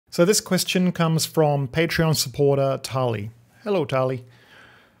So this question comes from Patreon supporter Tali. Hello, Tali.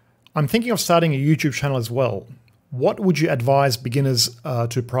 I'm thinking of starting a YouTube channel as well. What would you advise beginners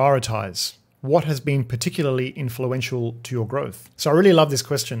to prioritize? What has been particularly influential to your growth? So I really love this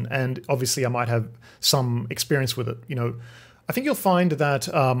question, and obviously I might have some experience with it. I think you'll find that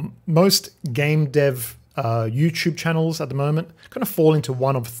most game dev YouTube channels at the moment kind of fall into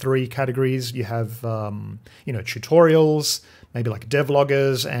one of three categories. You have, tutorials, maybe like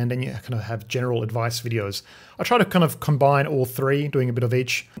devloggers, and then you kind of have general advice videos. I try to kind of combine all three, doing a bit of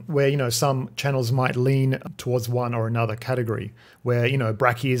each, where, some channels might lean towards one or another category, where,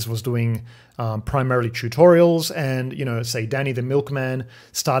 Brackies was doing primarily tutorials, and, say Danny the Milkman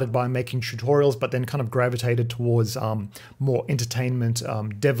started by making tutorials, but then kind of gravitated towards more entertainment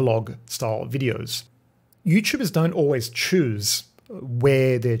devlog style videos. YouTubers don't always choose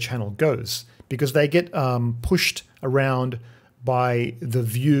where their channel goes because they get pushed around by the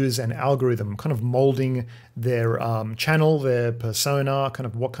views and algorithm, kind of molding their channel, their persona, kind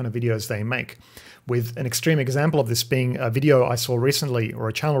of what kind of videos they make. With an extreme example of this being a video I saw recently, or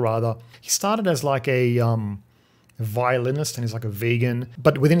a channel rather. He started as like a violinist, and he's like a vegan,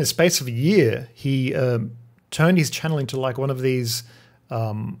 but within the space of a year, he turned his channel into like one of these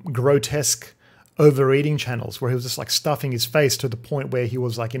grotesque overeating channels where he was just like stuffing his face to the point where he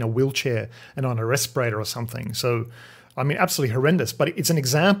was like in a wheelchair and on a respirator or something. So, I mean, absolutely horrendous, but it's an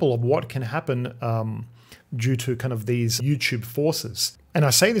example of what can happen due to kind of these YouTube forces. And I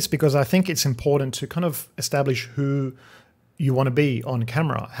say this because I think it's important to kind of establish who you want to be on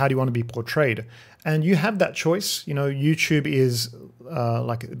camera. How do you want to be portrayed? And you have that choice. YouTube is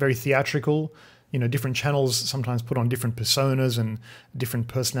like very theatrical. Different channels sometimes put on different personas and different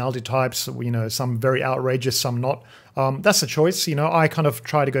personality types, some very outrageous, some not. That's a choice. I kind of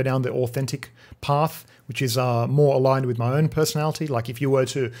try to go down the authentic path, which is more aligned with my own personality. Like if you were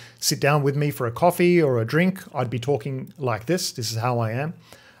to sit down with me for a coffee or a drink, I'd be talking like this. This is how I am.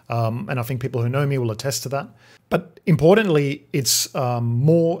 And I think people who know me will attest to that. But importantly, it's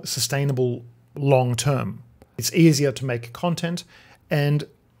more sustainable long term. It's easier to make content, and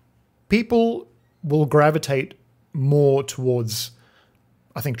people will gravitate more towards,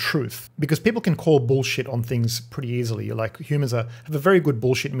 I think, truth, because people can call bullshit on things pretty easily. Like humans have a very good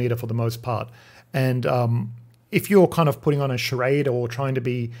bullshit meter for the most part. And if you're kind of putting on a charade or trying to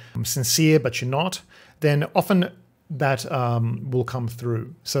be sincere, but you're not, then often that will come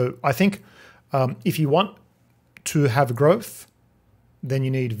through. So I think if you want to have growth, then you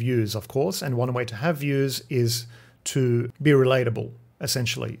need views, of course. And one way to have views is to be relatable,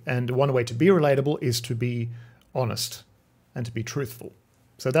 essentially. And one way to be relatable is to be honest and to be truthful.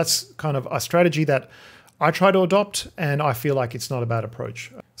 So that's kind of a strategy that I try to adopt, and I feel like it's not a bad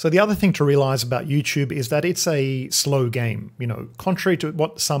approach. So the other thing to realize about YouTube is that it's a slow game. Contrary to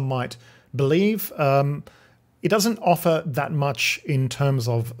what some might believe, it doesn't offer that much in terms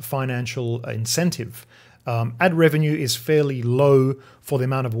of financial incentive. Ad revenue is fairly low for the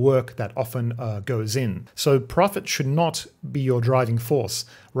amount of work that often goes in. So profit should not be your driving force.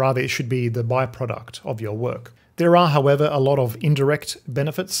 Rather, it should be the byproduct of your work. There are, however, a lot of indirect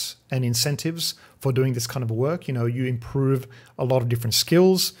benefits and incentives for doing this kind of work. You improve a lot of different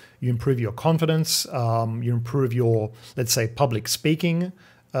skills, you improve your confidence, you improve your, let's say, public speaking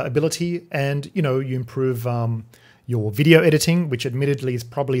ability, and, you improve your video editing, which admittedly is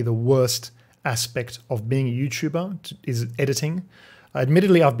probably the worst aspect of being a YouTuber, is editing.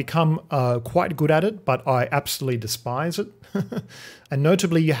 Admittedly, I've become quite good at it, but I absolutely despise it. And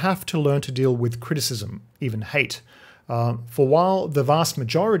notably, you have to learn to deal with criticism, even hate. For while the vast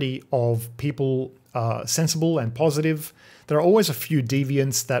majority of people are sensible and positive, there are always a few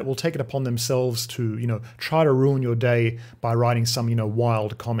deviants that will take it upon themselves to, try to ruin your day by writing some,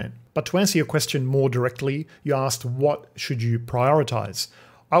 wild comment. But to answer your question more directly, you asked, what should you prioritize?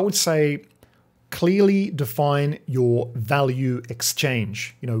 I would say, clearly define your value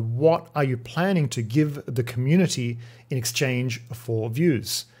exchange. What are you planning to give the community in exchange for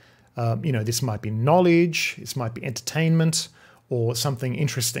views? This might be knowledge, this might be entertainment, or something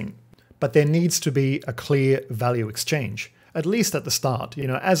interesting. But there needs to be a clear value exchange, at least at the start.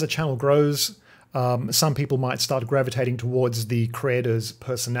 As a channel grows, some people might start gravitating towards the creator's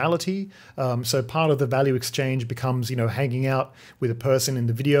personality. So part of the value exchange becomes, hanging out with a person in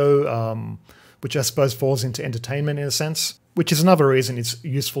the video, which I suppose falls into entertainment in a sense, which is another reason it's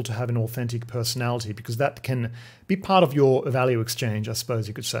useful to have an authentic personality, because that can be part of your value exchange, I suppose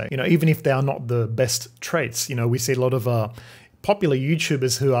you could say. Even if they are not the best traits. We see a lot of popular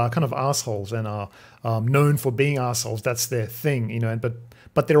YouTubers who are kind of assholes and are known for being assholes. That's their thing,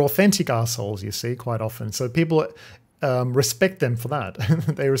 but they're authentic assholes, you see, quite often. So people respect them for that.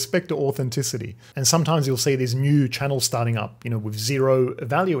 They respect the authenticity. And sometimes you'll see these new channels starting up, with zero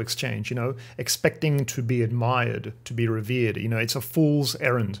value exchange, expecting to be admired, to be revered. It's a fool's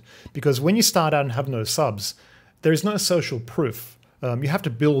errand, because when you start out and have no subs, there is no social proof. You have to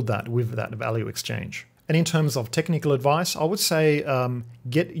build that with that value exchange. And in terms of technical advice, I would say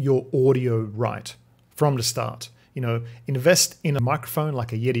get your audio right from the start. Invest in a microphone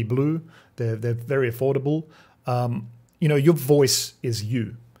like a Yeti Blue. They're very affordable. Your voice is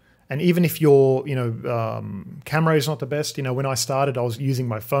you. And even if your, camera is not the best, when I started, I was using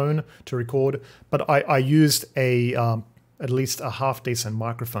my phone to record, but I used at least a half decent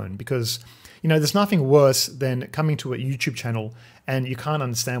microphone, because, there's nothing worse than coming to a YouTube channel and you can't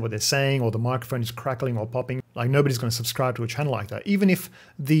understand what they're saying, or the microphone is crackling or popping. Like, nobody's going to subscribe to a channel like that. Even if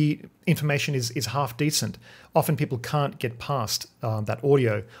the information is half decent, often people can't get past that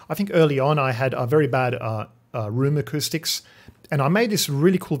audio. I think early on I had a very bad room acoustics, and I made this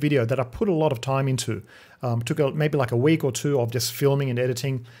really cool video that I put a lot of time into. Took maybe like a week or two of just filming and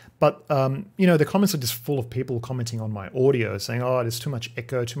editing, but the comments are just full of people commenting on my audio, saying, oh, there's too much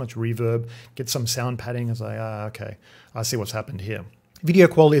echo, too much reverb, get some sound padding. I was like, okay, I see what's happened here. Video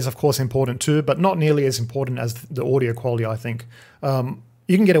quality is of course important too, but not nearly as important as the audio quality, I think.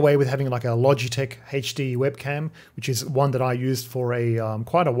 You can get away with having like a Logitech HD webcam, which is one that I used for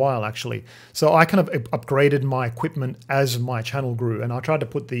quite a while actually. So I kind of upgraded my equipment as my channel grew, and I tried to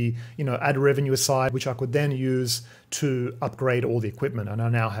put the ad revenue aside, which I could then use to upgrade all the equipment. And I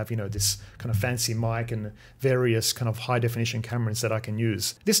now have this kind of fancy mic and various kind of high definition cameras that I can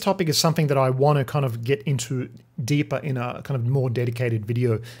use. This topic is something that I want to kind of get into deeper in a kind of more dedicated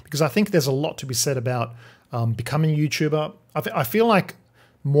video, because I think there's a lot to be said about becoming a YouTuber. I feel like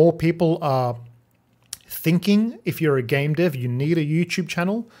more people are thinking if you're a game dev, you need a YouTube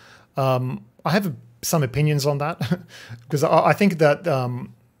channel. I have some opinions on that because I think that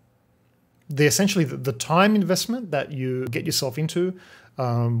essentially the time investment that you get yourself into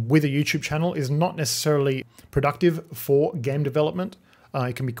with a YouTube channel is not necessarily productive for game development.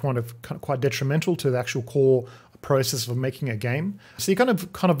 It can be quite detrimental to the actual core process of making a game. So you kind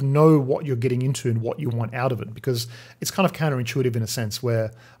of know what you're getting into and what you want out of it, because it's kind of counterintuitive in a sense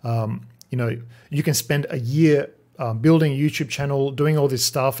where you can spend a year building a YouTube channel, doing all this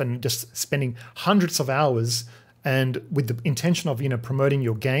stuff, and just spending hundreds of hours, and with the intention of promoting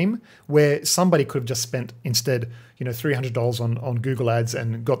your game, where somebody could have just spent instead $300 on Google Ads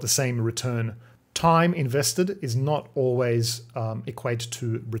and got the same return. Time invested is not always equated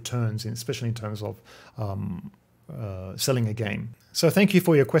to returns, especially in terms of selling a game. So thank you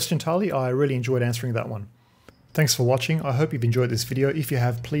for your question, Tali. I really enjoyed answering that one. Thanks for watching. I hope you've enjoyed this video. If you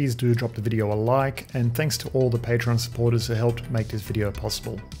have, please do drop the video a like, and thanks to all the Patreon supporters who helped make this video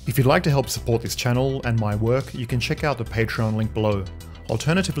possible. If you'd like to help support this channel and my work, you can check out the Patreon link below.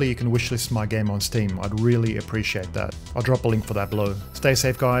 Alternatively, you can wishlist my game on Steam. I'd really appreciate that. I'll drop a link for that below. Stay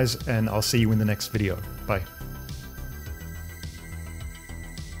safe, guys, and I'll see you in the next video. Bye.